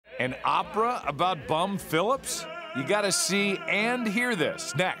An opera about Bum Phillips? You gotta see and hear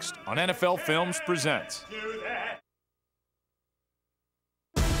this next on NFL Films Presents.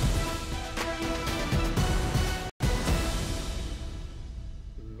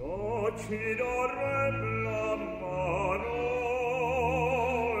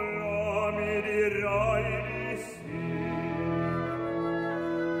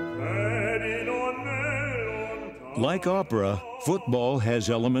 Like opera, football has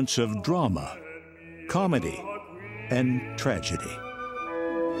elements of drama, comedy, and tragedy.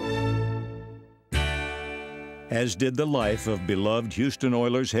 As did the life of beloved Houston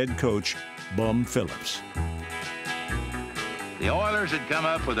Oilers head coach, Bum Phillips. The Oilers had come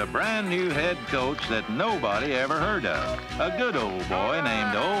up with a brand new head coach that nobody ever heard of. A good old boy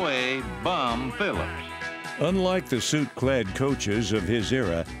named O.A. Bum Phillips. Unlike the suit-clad coaches of his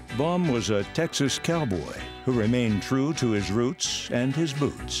era, Bum was a Texas cowboy who remained true to his roots and his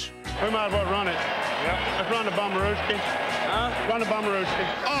boots. We might as well run it. Yep. Let's run the Bummerooski. Huh? Run the Bummerooski.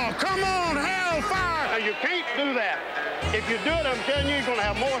 Oh, come on, hellfire! Now, you can't do that. If you do it, I'm telling you, you're going to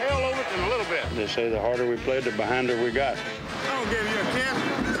have more hell over it in a little bit. They say the harder we played, the behinder we got. I'll give you a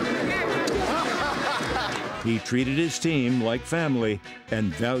kiss. He treated his team like family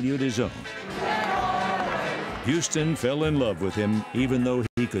and valued his own. Houston fell in love with him, even though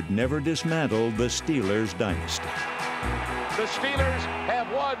he could never dismantle the Steelers dynasty. The Steelers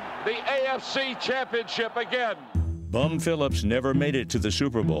have won the AFC Championship again. Bum Phillips never made it to the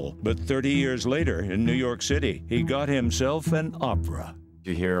Super Bowl, but 30 years later in New York City, he got himself an opera.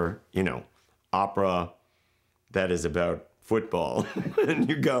 You hear, opera that is about football, and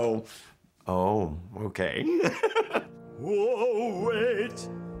you go, oh, okay. Oh,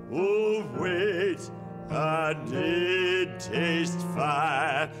 wait, I did taste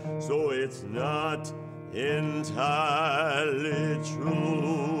fire, so it's not entirely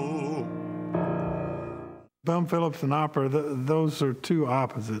true. Bum Phillips and opera, those are two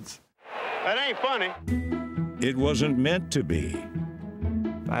opposites. That ain't funny. It wasn't meant to be.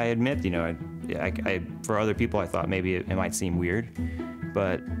 I admit, for other people, I thought maybe it might seem weird,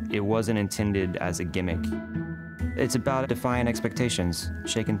 but it wasn't intended as a gimmick. It's about defying expectations,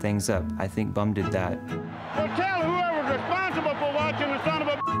 shaking things up. I think Bum did that. Well, tell whoever's responsible for watching the son of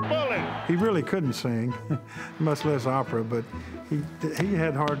a bully. He really couldn't sing, much less opera, but he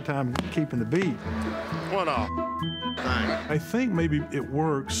had a hard time keeping the beat. What off? I think maybe it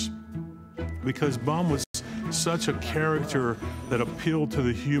works because Bum was such a character that appealed to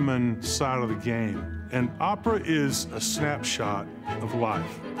the human side of the game. And opera is a snapshot of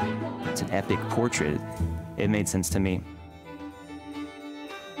life. It's an epic portrait. It made sense to me.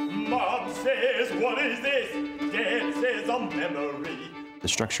 Mom says, what is this? Dad says, a memory. The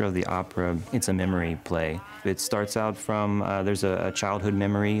structure of the opera, it's a memory play. It starts out from, there's a childhood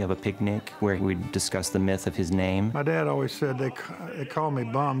memory of a picnic where we discuss the myth of his name. My dad always said they called me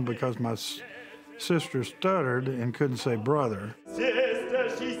Bum because my sister stuttered and couldn't say brother. Sister,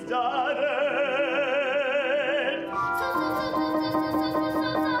 she stuttered.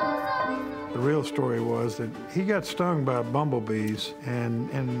 The real story was that he got stung by bumblebees, and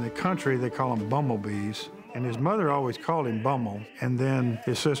in the country they call them bumblebees. And his mother always called him Bummel, and then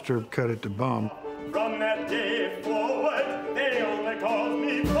his sister cut it to Bum. From that day forward, they only called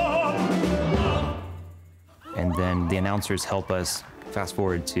me Bum. And then the announcers help us fast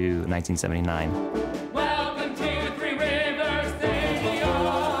forward to 1979. Welcome to Three Rivers Stadium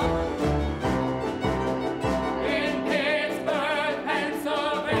in Pittsburgh,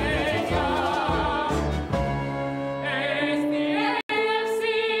 Pennsylvania. It's the AFC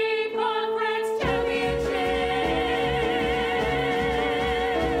Conference Championship.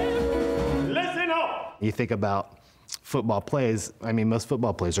 Listen up. You think about football plays, most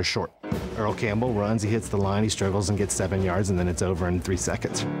football plays are short. Earl Campbell runs, he hits the line, he struggles and gets 7 yards, and then it's over in 3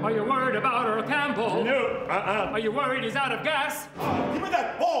 seconds. Are you worried about Earl Campbell? No, Are you worried he's out of gas? Give me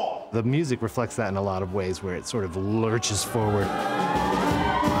that ball. The music reflects that in a lot of ways, where it sort of lurches forward,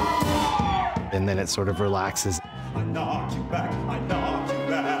 and then it sort of relaxes. I knock you back, I knock you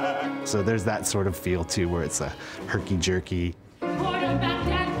back. So there's that sort of feel, too, where it's a herky-jerky. Quarterback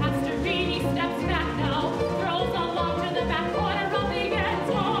Dan has to be, he steps back now, throws a long to the back corner of the end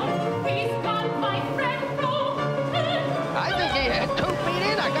zone. He's got my friend broken. I think he had 2 feet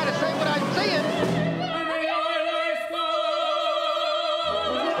in. I gotta say what I'm seeing. And the Oilers score.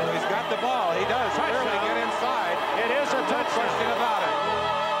 He's got the ball. He does clearly get inside. It is a touchdown. No question about it.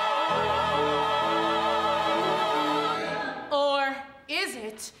 Or is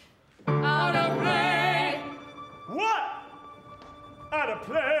it out of play? What? Out of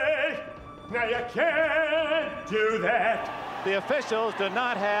play? Now you can't do that. The officials did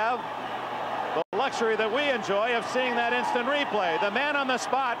not have the luxury that we enjoy of seeing that instant replay. The man on the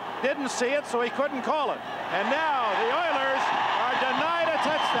spot didn't see it, so he couldn't call it. And now the Oilers are denied a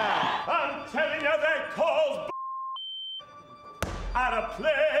touchdown. I'm telling you, they called out of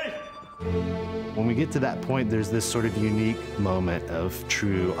play. When we get to that point, there's this sort of unique moment of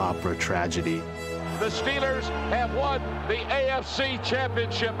true opera tragedy. The Steelers have won the AFC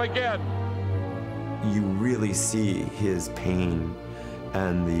Championship again. You really see his pain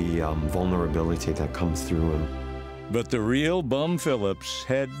and the vulnerability that comes through him. But the real Bum Phillips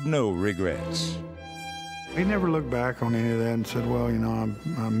had no regrets. He never looked back on any of that and said, well, you know,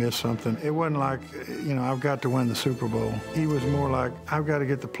 I missed something. It wasn't like, you know, I've got to win the Super Bowl. He was more like, I've got to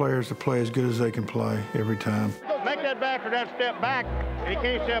get the players to play as good as they can play every time. Make that backer that step back, and he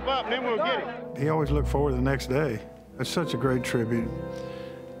can't step up, and then we'll get him. He always looked forward to the next day. It's such a great tribute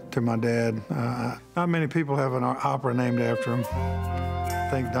to my dad. Not many people have an opera named after him. I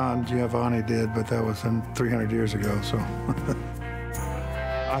think Don Giovanni did, but that was 300 years ago, so.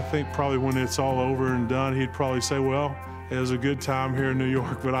 I think probably when it's all over and done, he'd probably say, well, it was a good time here in New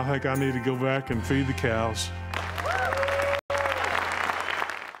York, but I think I need to go back and feed the cows.